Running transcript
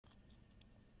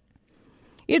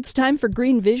It's time for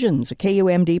Green Visions, a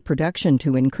KUMD production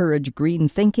to encourage green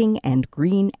thinking and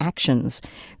green actions.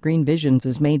 Green Visions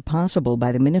is made possible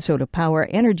by the Minnesota Power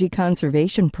Energy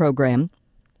Conservation Program,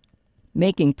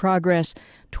 making progress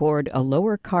toward a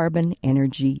lower carbon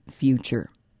energy future.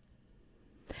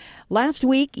 Last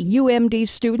week, UMD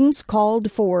students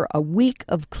called for a week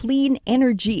of clean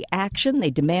energy action. They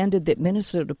demanded that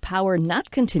Minnesota Power not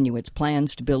continue its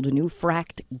plans to build a new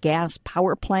fracked gas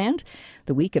power plant.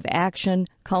 The week of action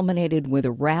culminated with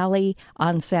a rally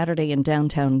on Saturday in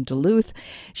downtown Duluth.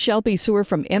 Shelby Sewer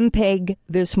from MPEG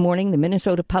this morning, the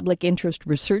Minnesota Public Interest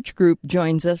Research Group,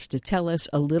 joins us to tell us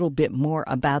a little bit more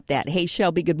about that. Hey,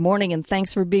 Shelby, good morning, and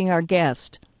thanks for being our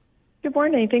guest. Good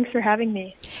morning. Thanks for having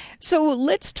me. So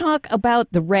let's talk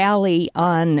about the rally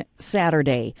on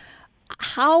Saturday.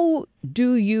 How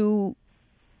do you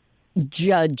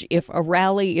judge if a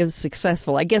rally is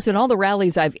successful? I guess in all the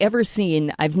rallies I've ever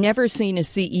seen, I've never seen a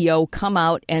CEO come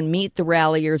out and meet the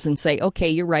ralliers and say, okay,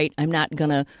 you're right, I'm not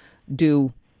going to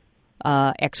do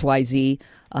XYZ,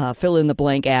 fill in the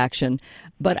blank action.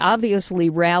 But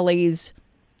obviously rallies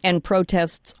and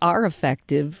protests are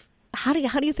effective. How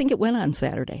do you think it went on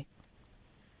Saturday?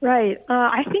 Right.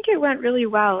 I think it went really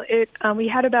well. We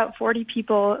had about 40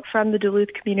 people from the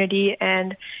Duluth community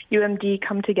and UMD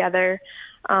come together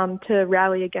to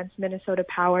rally against Minnesota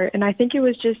Power. And I think it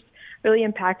was just really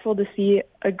impactful to see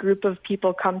a group of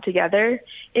people come together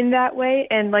in that way.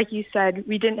 And like you said,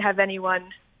 we didn't have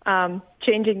anyone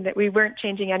changing that. We weren't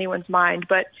changing anyone's mind.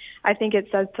 But I think it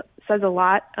says a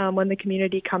lot when the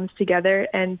community comes together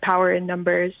and power in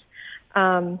numbers.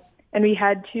 And we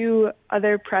had two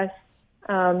other press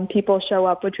people show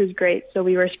up, which was great. So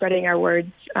we were spreading our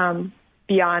words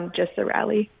beyond just the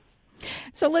rally.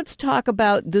 So let's talk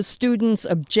about the students'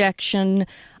 objection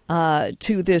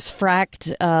to this new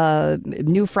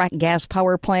fracked gas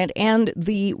power plant and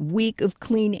the week of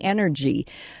clean energy.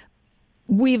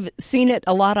 We've seen it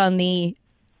a lot on the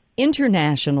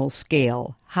international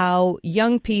scale, how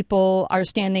young people are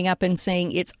standing up and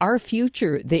saying it's our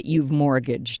future that you've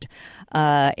mortgaged.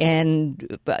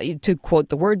 And to quote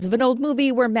the words of an old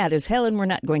movie, we're mad as hell and we're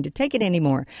not going to take it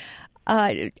anymore.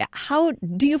 How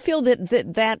do you feel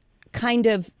that kind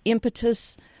of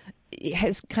impetus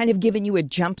has kind of given you a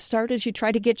jump start as you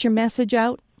try to get your message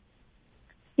out?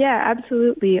 Yeah,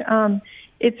 absolutely.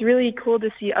 It's really cool to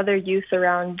see other youth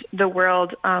around the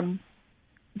world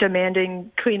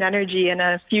demanding clean energy and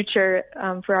a future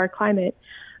for our climate.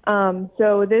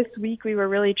 So this week we were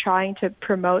really trying to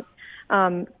promote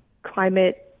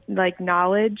climate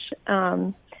knowledge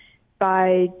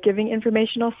by giving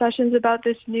informational sessions about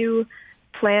this new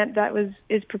plant that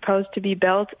is proposed to be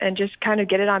built, and just kind of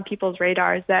get it on people's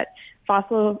radars that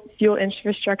fossil fuel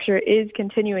infrastructure is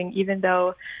continuing even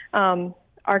though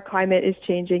our climate is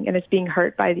changing and it's being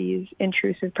hurt by these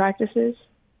intrusive practices.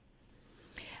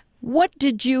 What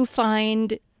did you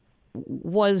find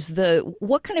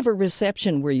what kind of a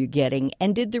reception were you getting?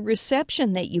 And did the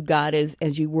reception that you got as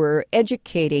you were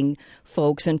educating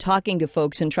folks and talking to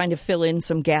folks and trying to fill in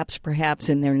some gaps perhaps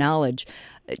in their knowledge,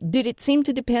 did it seem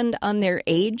to depend on their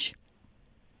age?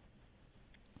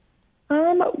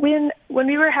 When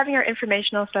we were having our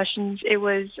informational sessions, it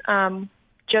was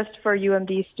just for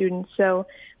UMD students. So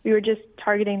we were just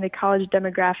targeting the college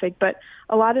demographic, but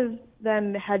a lot of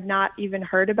them had not even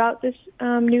heard about this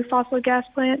new fossil gas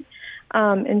plant.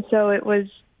 And so it was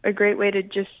a great way to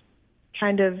just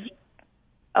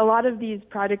a lot of these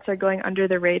projects are going under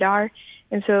the radar.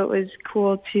 And so it was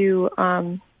cool to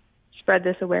spread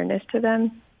this awareness to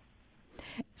them.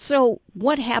 So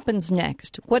what happens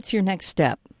next? What's your next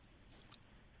step?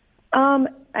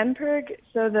 MPEG,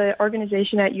 so the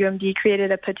organization at UMD,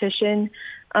 created a petition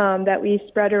that we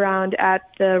spread around at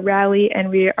the rally, and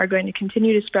we are going to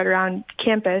continue to spread around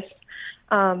campus,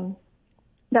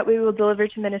 that we will deliver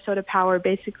to Minnesota Power,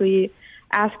 basically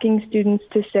asking students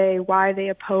to say why they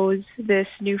oppose this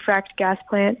new fracked gas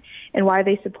plant and why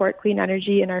they support clean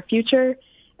energy in our future.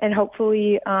 And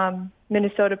hopefully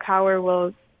Minnesota Power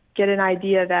will get an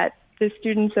idea that the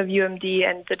students of UMD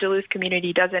and the Duluth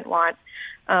community doesn't want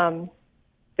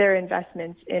their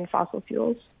investments in fossil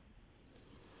fuels.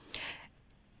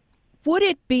 Would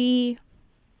it be,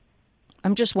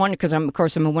 I'm just wondering,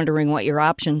 because I'm wondering what your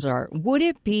options are. Would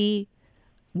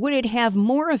it have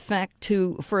more effect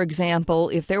to, for example,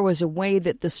 if there was a way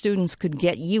that the students could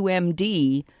get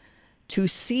UMD to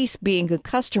cease being a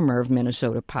customer of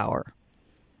Minnesota Power?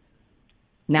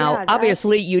 Now,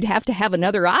 obviously, you'd have to have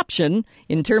another option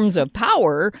in terms of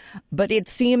power, but it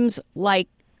seems like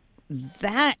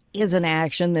that is an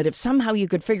action that if somehow you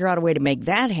could figure out a way to make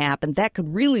that happen, that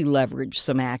could really leverage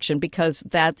some action, because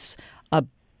that's a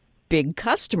big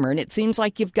customer, and it seems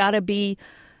like you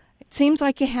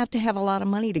have to have a lot of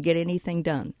money to get anything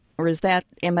done. Or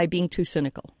am I being too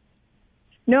cynical?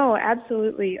 No,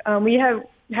 absolutely. We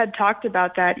had talked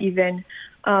about that even,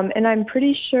 and I'm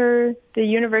pretty sure the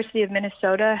University of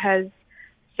Minnesota has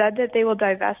said that they will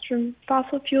divest from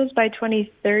fossil fuels by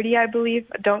 2030, I believe.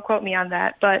 Don't quote me on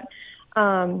that. But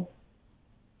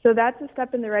so that's a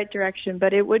step in the right direction.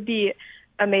 But it would be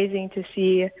amazing to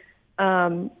see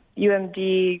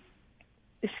UMD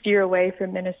steer away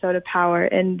from Minnesota Power,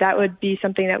 and that would be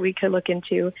something that we could look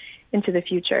into the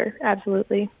future.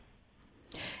 Absolutely.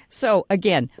 So,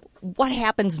 again, what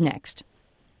happens next?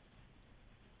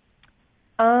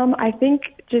 I think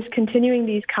just continuing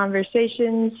these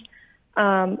conversations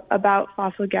about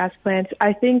fossil gas plants.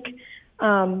 I think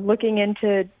looking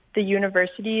into the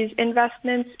university's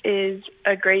investments is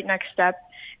a great next step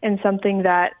and something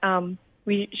that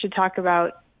we should talk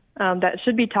about, that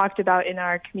should be talked about in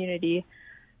our community.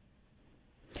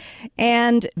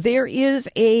 And there is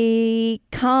a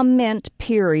comment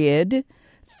period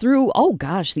through,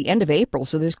 the end of April,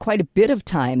 so there's quite a bit of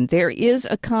time. There is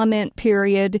a comment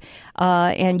period,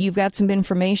 and you've got some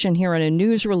information here on a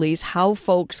news release how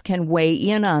folks can weigh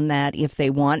in on that if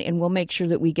they want, and we'll make sure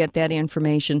that we get that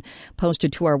information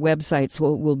posted to our website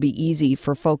so it will be easy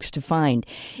for folks to find.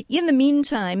 In the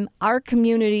meantime, our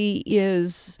community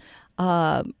is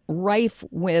rife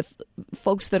with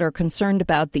folks that are concerned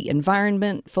about the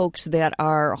environment, folks that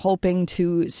are hoping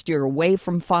to steer away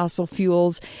from fossil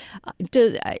fuels.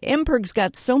 MPIRG's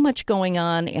got so much going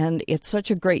on, and it's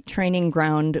such a great training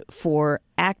ground for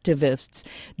activists.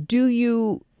 Do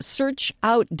you search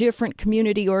out different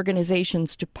community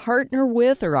organizations to partner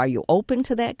with, or are you open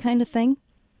to that kind of thing?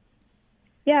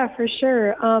 Yeah, for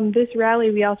sure. This rally,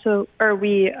 we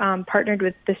partnered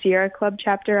with the Sierra Club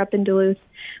chapter up in Duluth,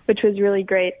 which was really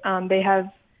great.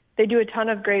 They do a ton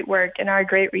of great work and are a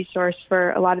great resource for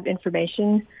a lot of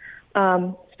information,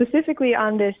 specifically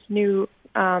on this new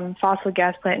fossil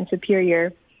gas plant in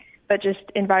Superior, but just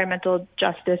environmental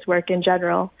justice work in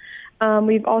general.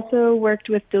 We've also worked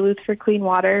with Duluth for Clean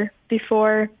Water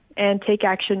before and Take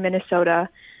Action Minnesota.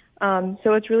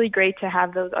 So it's really great to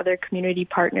have those other community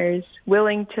partners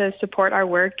willing to support our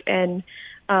work and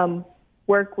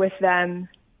work with them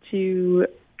to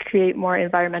create more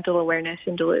environmental awareness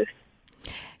in Duluth.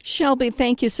 Shelby,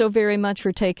 thank you so very much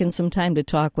for taking some time to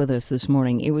talk with us this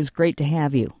morning. It was great to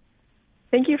have you.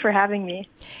 Thank you for having me.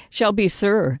 Shelby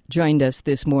Sir joined us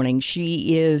this morning.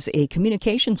 She is a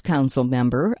Communications Council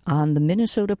member on the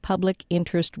Minnesota Public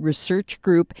Interest Research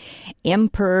Group.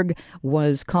 MPIRG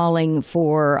was calling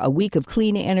for a week of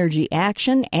clean energy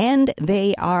action, and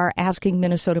they are asking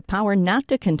Minnesota Power not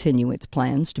to continue its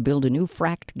plans to build a new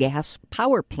fracked gas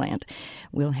power plant.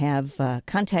 We'll have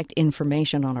contact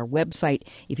information on our website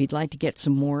if you'd like to get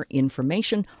some more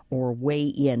information or weigh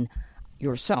in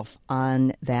yourself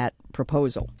on that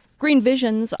proposal. Green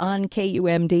Visions on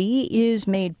KUMD is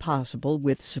made possible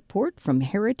with support from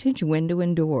Heritage Window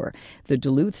and Door, the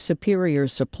Duluth Superior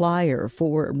supplier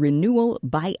for renewal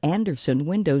by Andersen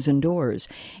windows and doors,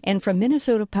 and from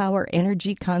Minnesota Power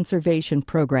Energy Conservation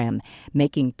Program,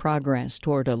 making progress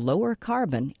toward a lower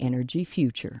carbon energy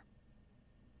future.